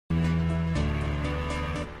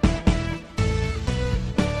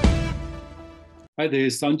Hi,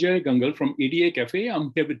 this is Sanjay Gangal from EDA Cafe.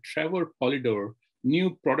 I'm here with Trevor Polidor,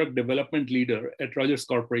 new product development leader at Rogers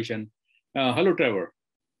Corporation. Hello, Trevor.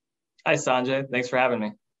 Hi, Sanjay. Thanks for having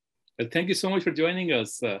me. Thank you so much for joining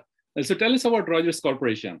us. So tell us about Rogers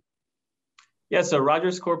Corporation. Yeah, so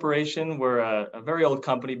Rogers Corporation, we're a very old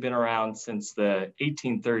company, been around since the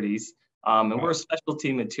 1830s, and we're a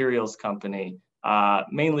specialty materials company.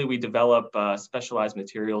 Mainly, we develop specialized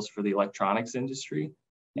materials for the electronics industry.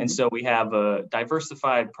 And so we have a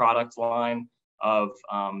diversified product line of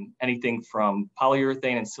anything from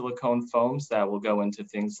polyurethane and silicone foams that will go into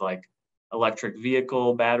things like electric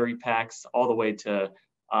vehicle battery packs, all the way to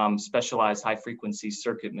specialized high frequency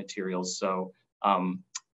circuit materials. So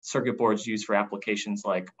circuit boards used for applications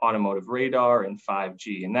like automotive radar and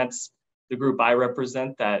 5G. And that's the group I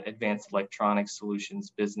represent, that Advanced Electronics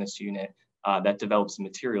Solutions business unit that develops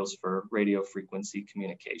materials for radio frequency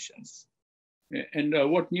communications. And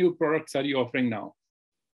what new products are you offering now?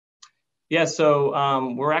 Yeah,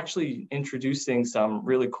 so we're actually introducing some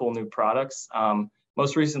really cool new products.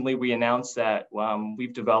 Most recently, we announced that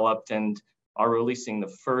we've developed and are releasing the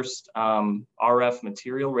first RF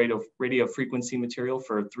material, radio frequency material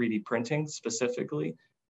for 3D printing specifically.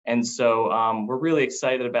 And so we're really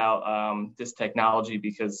excited about this technology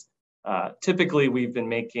because typically we've been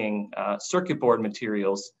making circuit board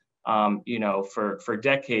materials for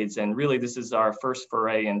decades. And really, this is our first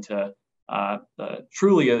foray into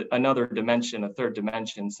truly another dimension, a third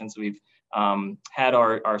dimension, since we've had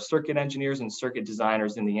our circuit engineers and circuit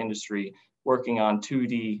designers in the industry working on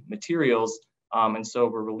 2D materials. And so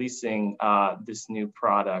we're releasing this new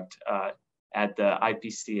product at the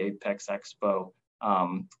IPC Apex Expo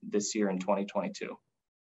this year in 2022.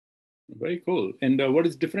 Very cool. And what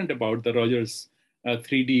is different about the Rogers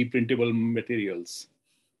 3D printable materials?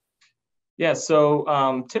 Yeah,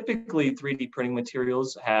 so typically 3D printing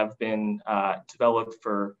materials have been developed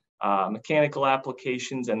for mechanical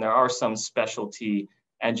applications, and there are some specialty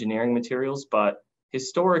engineering materials, but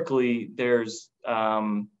historically there's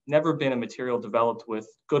never been a material developed with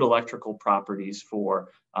good electrical properties for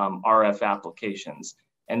RF applications.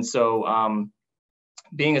 And so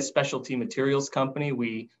being a specialty materials company,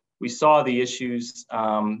 we saw the issues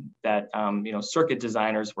that circuit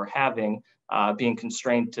designers were having, being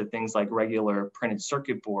constrained to things like regular printed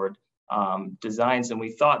circuit board designs. And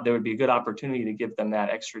we thought there would be a good opportunity to give them that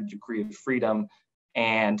extra degree of freedom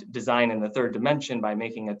and design in the third dimension by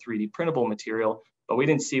making a 3D printable material, but we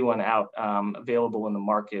didn't see one out available in the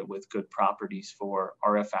market with good properties for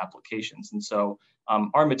RF applications. And so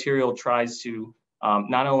our material tries to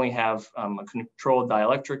not only have a controlled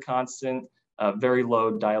dielectric constant, very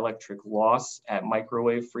low dielectric loss at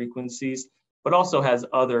microwave frequencies, but also has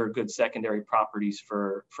other good secondary properties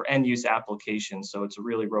for end-use applications. So it's a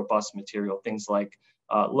really robust material, things like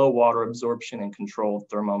low water absorption and controlled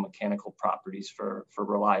thermomechanical properties for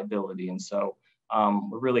reliability. And so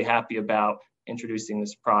we're really happy about introducing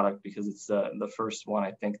this product because it's the first one,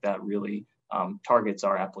 I think, that really targets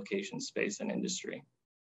our application space and industry.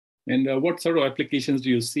 And what sort of applications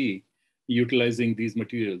do you see utilizing these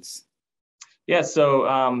materials? Yeah,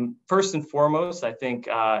 so first and foremost, I think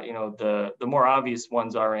the more obvious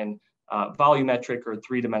ones are in volumetric or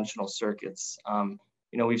three-dimensional circuits.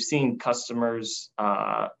 We've seen customers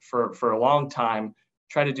for a long time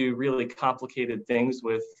try to do really complicated things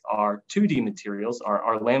with our 2D materials,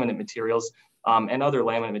 our laminate materials, and other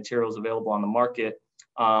laminate materials available on the market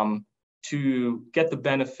to get the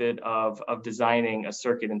benefit of designing a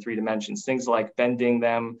circuit in 3 dimensions, things like bending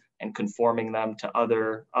them and conforming them to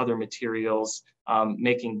other materials,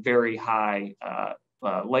 making very high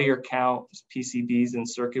layer count PCBs and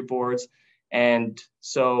circuit boards. And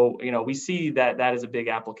so, we see that is a big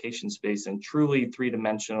application space and truly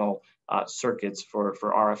 3-dimensional circuits for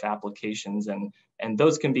RF applications. And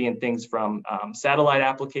those can be in things from satellite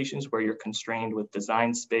applications where you're constrained with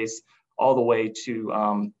design space, all the way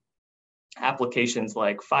to applications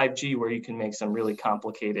like 5G, where you can make some really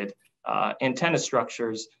complicated antenna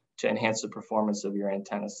structures to enhance the performance of your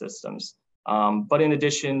antenna systems. But in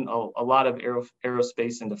addition, a lot of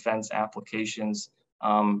aerospace and defense applications,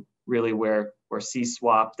 really where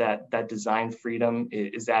C-swap, that design freedom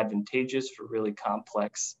is advantageous for really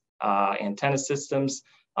complex antenna systems.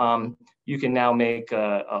 You can now make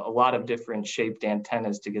a lot of different shaped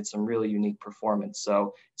antennas to get some really unique performance.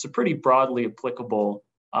 So it's a pretty broadly applicable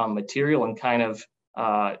material and kind of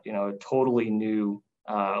a totally new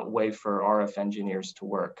way for RF engineers to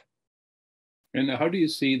work. And how do you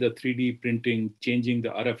see the 3D printing changing the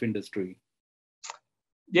RF industry?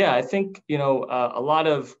 Yeah, I think a lot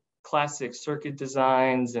of classic circuit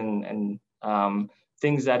designs and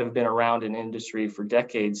things that have been around in industry for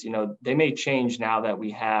decades, they may change now that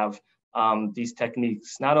we have these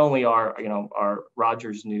techniques. Not only our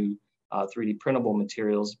Rogers new 3D printable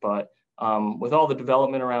materials, but with all the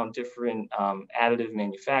development around different additive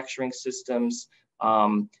manufacturing systems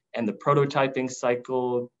and the prototyping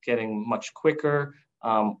cycle getting much quicker,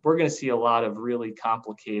 we're going to see a lot of really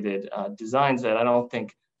complicated designs that I don't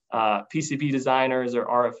think PCB designers or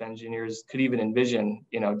RF engineers could even envision,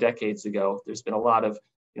 decades ago. There's been a lot of,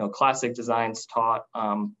 classic designs taught,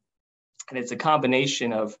 and it's a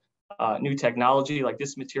combination of new technology like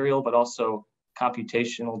this material, but also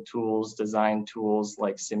computational tools, design tools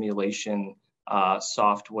like simulation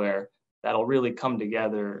software that'll really come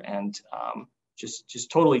together and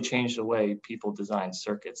just totally change the way people design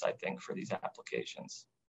circuits, I think, for these applications.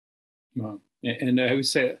 Wow. And have you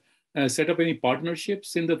set up any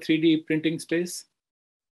partnerships in the 3D printing space?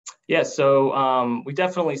 Yeah, so we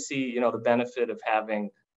definitely see, the benefit of having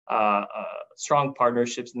strong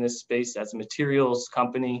partnerships in this space. As a materials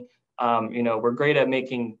company, we're great at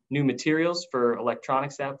making new materials for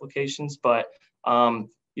electronics applications, but the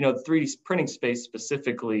 3D printing space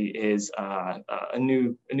specifically is a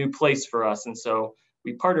new place for us. And so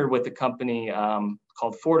we partnered with a company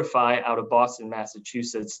called Fortify out of Boston,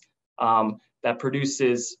 Massachusetts, that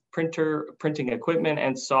produces printing equipment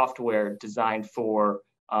and software designed for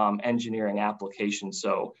engineering applications.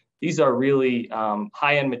 So these are really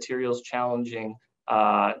high-end materials, challenging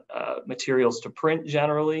materials to print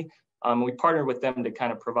generally. We partnered with them to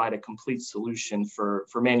kind of provide a complete solution for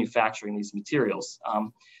manufacturing these materials.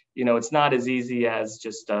 It's not as easy as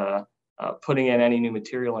just putting in any new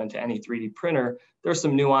material into any 3D printer. There's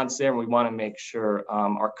some nuance there, and we want to make sure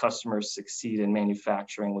our customers succeed in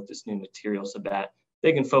manufacturing with this new material so that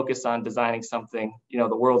they can focus on designing something,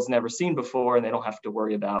 the world's never seen before, and they don't have to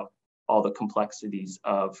worry about all the complexities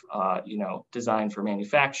of, design for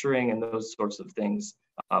manufacturing and those sorts of things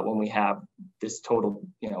when we have this total,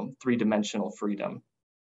 three-dimensional freedom.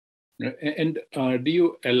 And do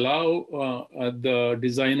you allow the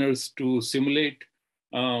designers to simulate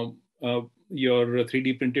your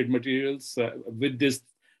 3D printed materials with this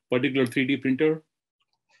particular 3D printer?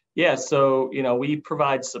 Yeah, so we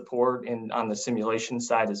provide support on the simulation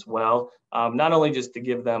side as well. Not only just to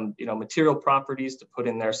give them material properties to put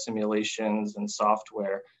in their simulations and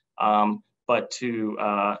software, but to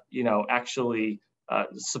actually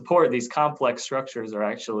support these complex structures. Are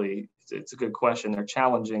actually, it's a good question. They're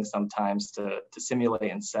challenging sometimes to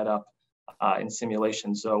simulate and set up in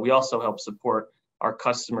simulation. So we also help support our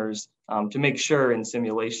customers to make sure in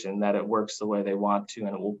simulation that it works the way they want to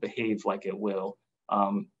and it will behave like it will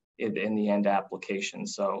in the end application.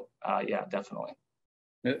 So yeah, definitely.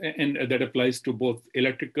 And that applies to both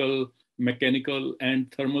electrical, mechanical, and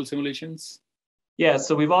thermal simulations? Yeah,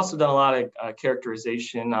 so we've also done a lot of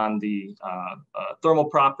characterization on the thermal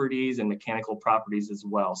properties and mechanical properties as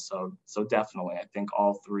well. So definitely, I think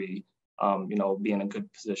all three, will be in a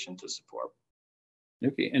good position to support.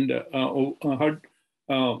 Okay, and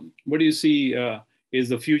what do you see is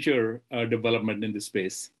the future development in this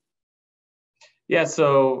space? Yeah,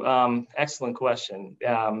 so excellent question.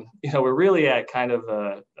 We're really at kind of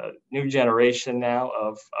a new generation now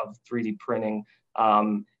of 3D printing.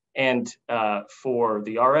 And for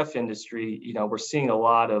the RF industry, we're seeing a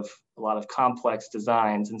lot of complex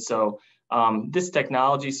designs. And so this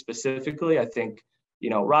technology specifically, I think,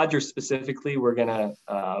 Rogers specifically, we're going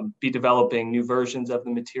to be developing new versions of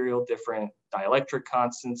the material, different dielectric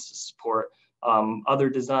constants to support other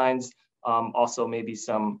designs. Also, maybe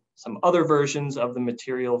some other versions of the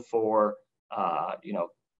material for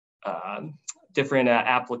different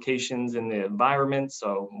applications in the environment.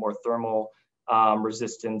 So more thermal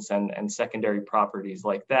resistance and secondary properties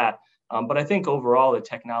like that. But I think overall, the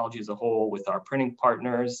technology as a whole with our printing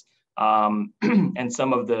partners and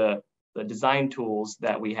some of the design tools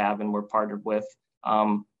that we have and we're partnered with,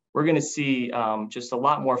 we're going to see just a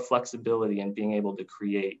lot more flexibility in being able to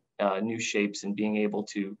create new shapes and being able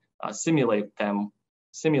to simulate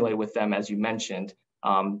with them, as you mentioned,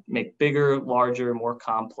 make bigger, larger, more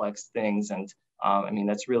complex things. And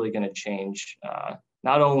that's really going to change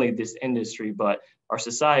not only this industry, but our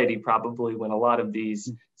society probably, when a lot of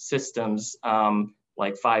these systems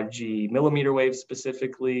like 5G millimeter wave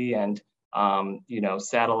specifically and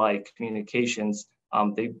satellite communications,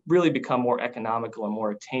 they really become more economical and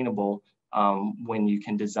more attainable when you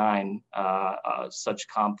can design such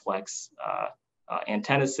complex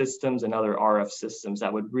antenna systems and other RF systems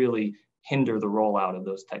that would really hinder the rollout of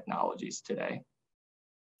those technologies today.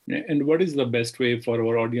 And what is the best way for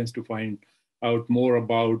our audience to find out more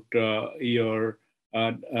about your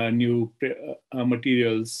new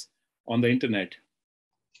materials on the internet?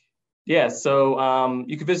 Yeah, so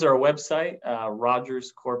you can visit our website,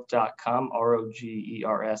 rogerscorp.com,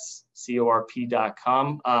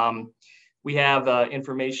 rogerscorp.com. We have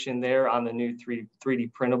information there on the new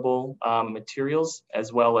 3D printable materials,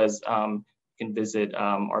 as well as you can visit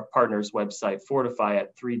our partner's website, Fortify,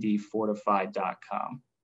 at 3dfortify.com.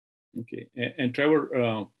 Okay, and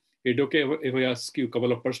Trevor, is it okay if I ask you a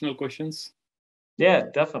couple of personal questions? Yeah,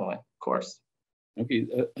 definitely, of course. Okay,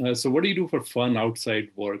 so what do you do for fun outside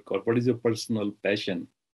work, or what is your personal passion?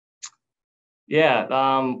 Yeah,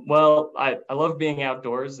 well, I love being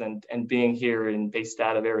outdoors and being here and based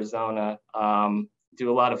out of Arizona.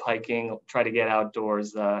 Do a lot of hiking, try to get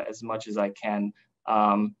outdoors as much as I can,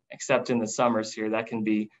 except in the summers here. That can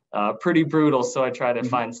be pretty brutal, so I try to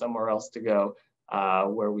find somewhere else to go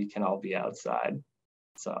where we can all be outside.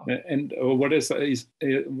 So. And what are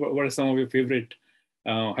some of your favorite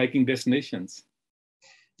hiking destinations?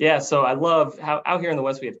 Yeah, so I love how out here in the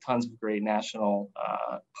West, we have tons of great national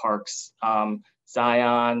parks.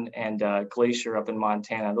 Zion and Glacier up in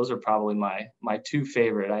Montana. Those are probably my two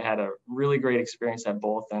favorite. I had a really great experience at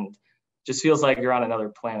both, and just feels like you're on another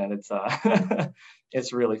planet. It's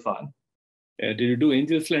it's really fun. Did you do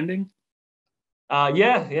Angel's Landing?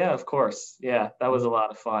 Yeah, of course. Yeah, that was a lot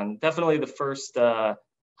of fun. Definitely the first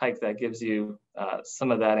hike that gives you some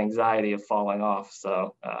of that anxiety of falling off.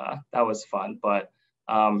 So that was fun, but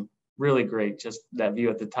really great. Just that view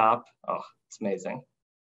at the top. Oh, it's amazing.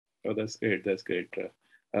 Oh, that's great. That's great.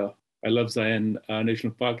 I love Zion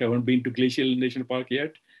National Park. I haven't been to Glacial National Park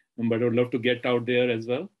yet, but I would love to get out there as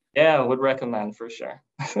well. Yeah, would recommend for sure.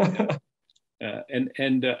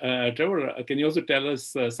 Trevor, can you also tell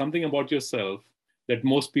us something about yourself that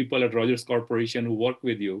most people at Rogers Corporation who work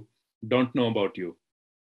with you don't know about you?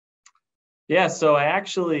 Yeah, so I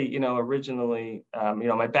actually, originally,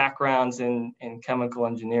 my background's in chemical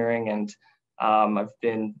engineering, and I've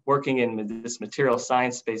been working in this material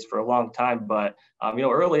science space for a long time. But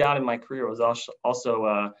early on in my career, I was also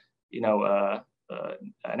an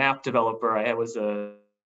app developer. I was an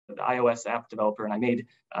iOS app developer, and I made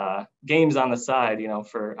games on the side,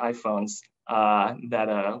 for iPhones.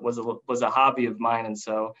 That was a hobby of mine, and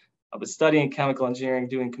so I was studying chemical engineering,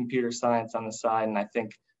 doing computer science on the side, and I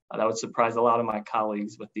think that would surprise a lot of my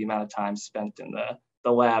colleagues with the amount of time spent in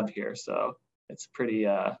the lab here. So it's pretty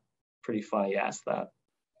funny you ask that.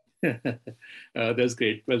 That's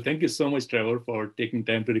great. Well, thank you so much, Trevor, for taking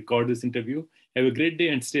time to record this interview. Have a great day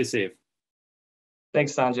and stay safe.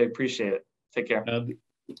 Thanks, Sanjay. Appreciate it. Take care.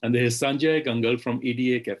 And this is Sanjay Gangal from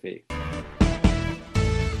EDA Cafe.